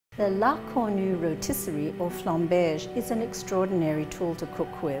The Cornue Rotisserie or flambage is an extraordinary tool to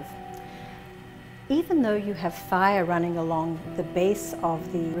cook with. Even though you have fire running along the base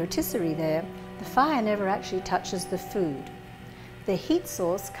of the rotisserie there, the fire never actually touches the food. The heat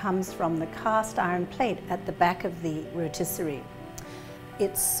source comes from the cast iron plate at the back of the rotisserie.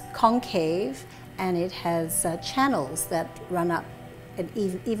 It's concave and it has channels that run up and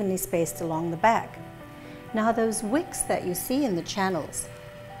evenly spaced along the back. Now those wicks that you see in the channels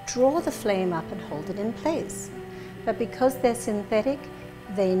draw the flame up and hold it in place. But because they're synthetic,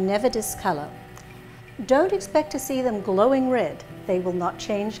 they never discolor. Don't expect to see them glowing red. They will not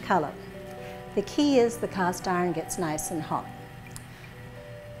change color. The key is the cast iron gets nice and hot.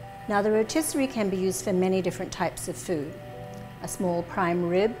 Now the rotisserie can be used for many different types of food. A small prime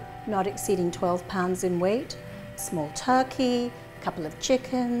rib, not exceeding 12 pounds in weight, small turkey, a couple of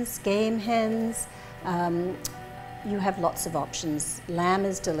chickens, game hens. You have lots of options. Lamb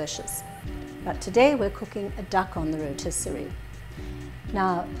is delicious. But today we're cooking a duck on the rotisserie.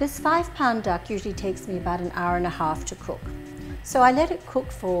 Now this 5-pound duck usually takes me about an hour and a half to cook. So I let it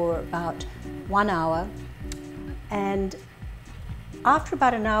cook for about 1 hour, and after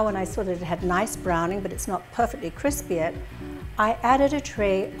about an hour when I saw that it had nice browning but it's not perfectly crisp yet, I added a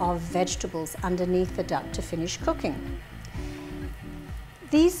tray of vegetables underneath the duck to finish cooking.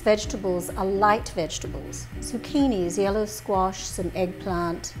 These vegetables are light vegetables: zucchinis, yellow squash, some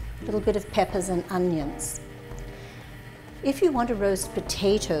eggplant, a little bit of peppers and onions. If you want to roast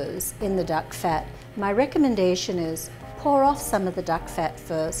potatoes in the duck fat, my recommendation is pour off some of the duck fat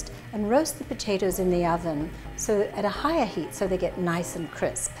first and roast the potatoes in the oven at a higher heat so they get nice and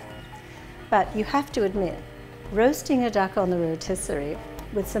crisp. But you have to admit, roasting a duck on the rotisserie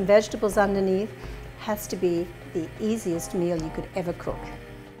with some vegetables underneath has to be the easiest meal you could ever cook.